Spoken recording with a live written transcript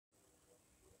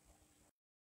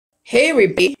Hey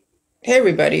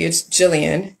everybody, it's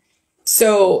Jillian.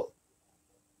 So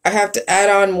I have to add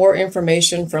on more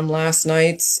information from last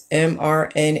night's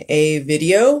mRNA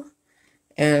video.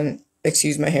 And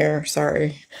excuse my hair,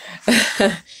 sorry.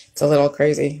 It's a little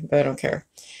crazy, but I don't care.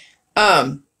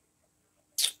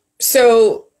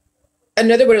 So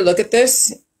another way to look at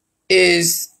this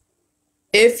is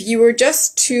if you were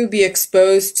just to be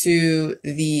exposed to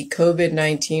the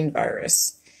COVID-19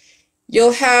 virus,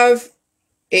 you'll have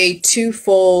a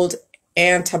twofold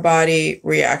antibody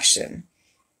reaction.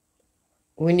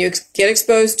 When you get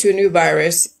exposed to a new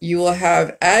virus, you will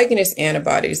have agonist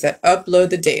antibodies that upload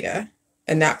the data,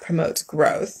 and that promotes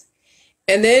growth.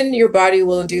 And then your body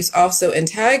will induce also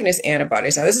antagonist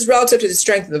antibodies. Now, this is relative to the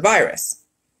strength of the virus.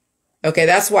 Okay,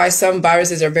 that's why some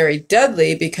viruses are very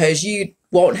deadly, because you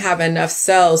won't have enough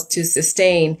cells to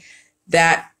sustain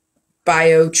that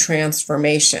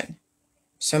biotransformation.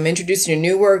 So I'm introducing a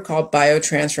new word called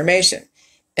biotransformation.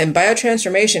 And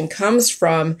biotransformation comes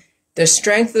from the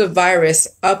strength of the virus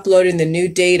uploading the new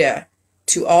data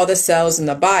to all the cells in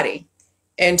the body.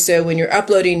 And so when you're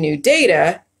uploading new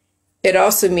data, it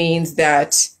also means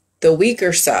that the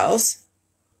weaker cells,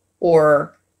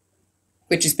 or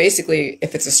which is basically,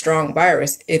 if it's a strong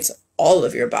virus, it's all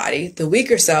of your body, the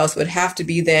weaker cells would have to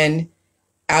be then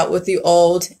out with the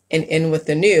old and in with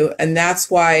the new. And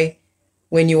that's why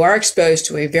when you are exposed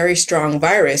to a very strong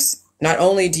virus, not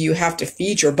only do you have to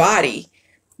feed your body,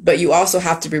 but you also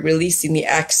have to be releasing the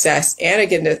excess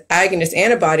agonist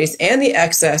antibodies and the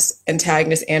excess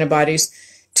antagonist antibodies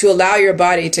to allow your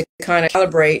body to kind of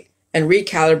calibrate and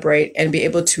recalibrate and be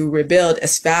able to rebuild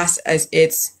as fast as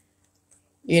it's,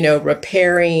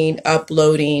 repairing,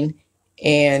 uploading,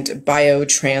 and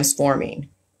biotransforming.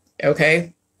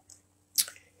 Okay?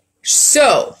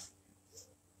 So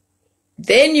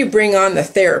then you bring on the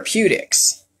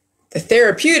therapeutics. The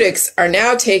therapeutics are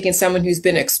now taking someone who's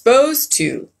been exposed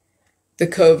to the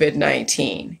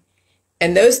COVID-19.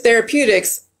 And those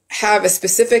therapeutics have a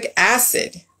specific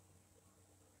acid,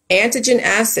 antigen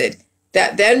acid,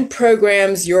 that then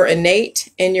programs your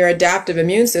innate and your adaptive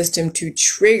immune system to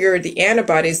trigger the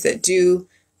antibodies that do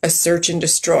a search and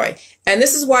destroy. And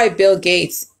this is why Bill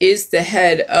Gates is the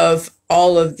head of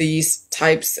all of these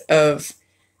types of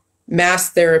mass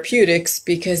therapeutics,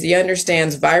 because he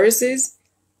understands viruses.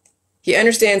 He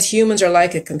understands humans are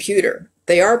like a computer.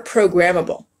 They are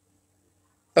programmable.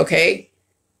 Okay?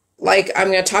 Like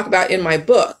I'm going to talk about in my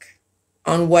book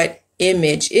on what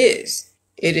image is.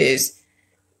 It is,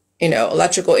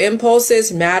 electrical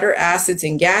impulses, matter, acids,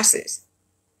 and gases.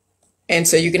 And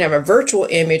so you can have a virtual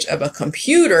image of a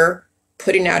computer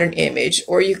putting out an image,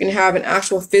 or you can have an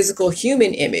actual physical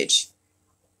human image.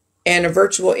 And a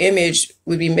virtual image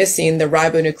would be missing the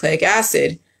ribonucleic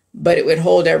acid, but it would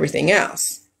hold everything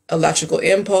else. Electrical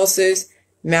impulses,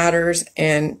 matters,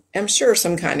 and I'm sure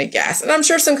some kind of gas. And I'm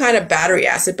sure some kind of battery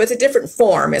acid, but it's a different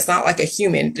form. It's not like a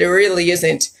human. There really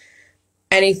isn't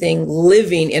anything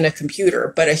living in a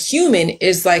computer, but a human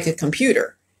is like a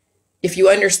computer. If you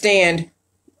understand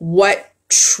what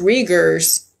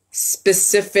triggers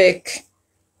specific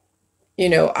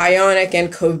ionic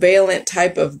and covalent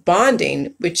type of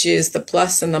bonding, which is the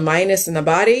plus and the minus in the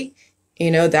body.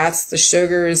 That's the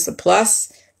sugar is the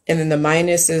plus, and then the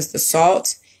minus is the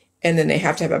salt, and then they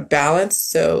have to have a balance.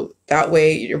 So that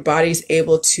way your body's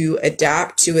able to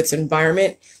adapt to its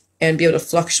environment and be able to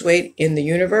fluctuate in the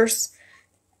universe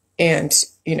and,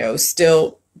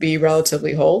 still be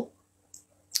relatively whole.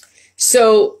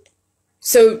 So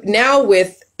now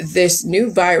with this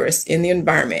new virus in the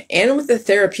environment and with the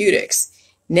therapeutics,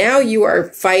 now you are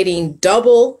fighting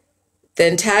double the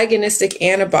antagonistic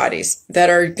antibodies that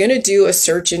are going to do a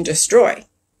search and destroy.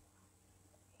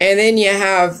 And then you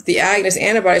have the agonist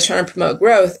antibodies trying to promote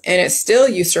growth, and it's still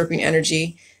usurping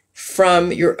energy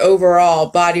from your overall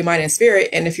body, mind, and spirit.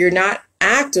 And if you're not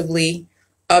actively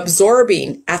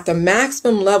absorbing at the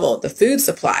maximum level the food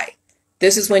supply,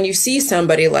 this is when you see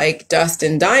somebody like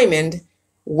Dustin Diamond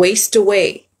waste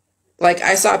away. Like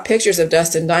I saw pictures of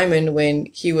Dustin Diamond when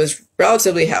he was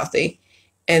relatively healthy,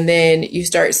 and then you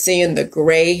start seeing the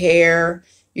gray hair.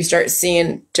 You start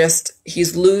seeing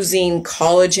he's losing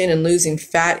collagen and losing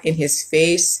fat in his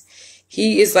face.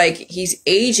 He's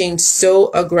aging so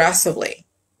aggressively,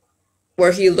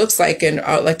 where he looks like an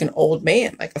old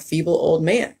man, like a feeble old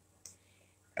man.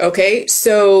 Okay,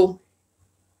 so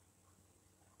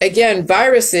again,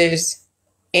 viruses,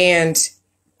 and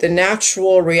the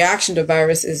natural reaction to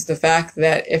virus is the fact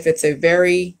that if it's a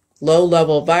very low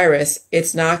level virus,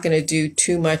 it's not going to do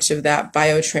too much of that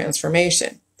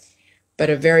biotransformation. But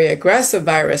a very aggressive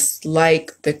virus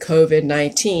like the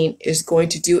COVID-19 is going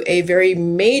to do a very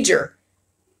major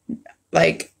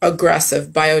like aggressive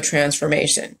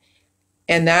biotransformation.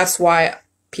 And that's why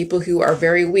people who are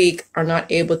very weak are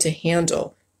not able to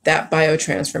handle that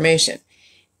biotransformation.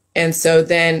 And so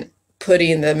then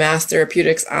putting the mass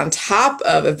therapeutics on top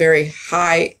of a very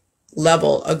high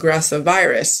level aggressive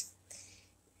virus,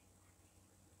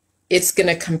 it's going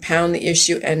to compound the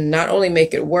issue and not only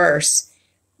make it worse,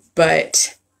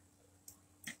 but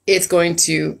it's going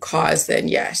to cause then,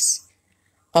 yes,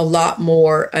 a lot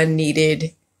more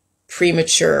unneeded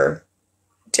premature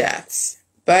deaths.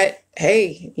 But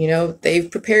hey, you know, they've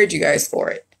prepared you guys for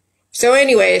it. So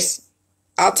anyways,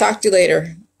 I'll talk to you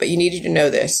later, but you needed to know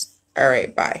this. All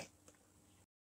right, bye.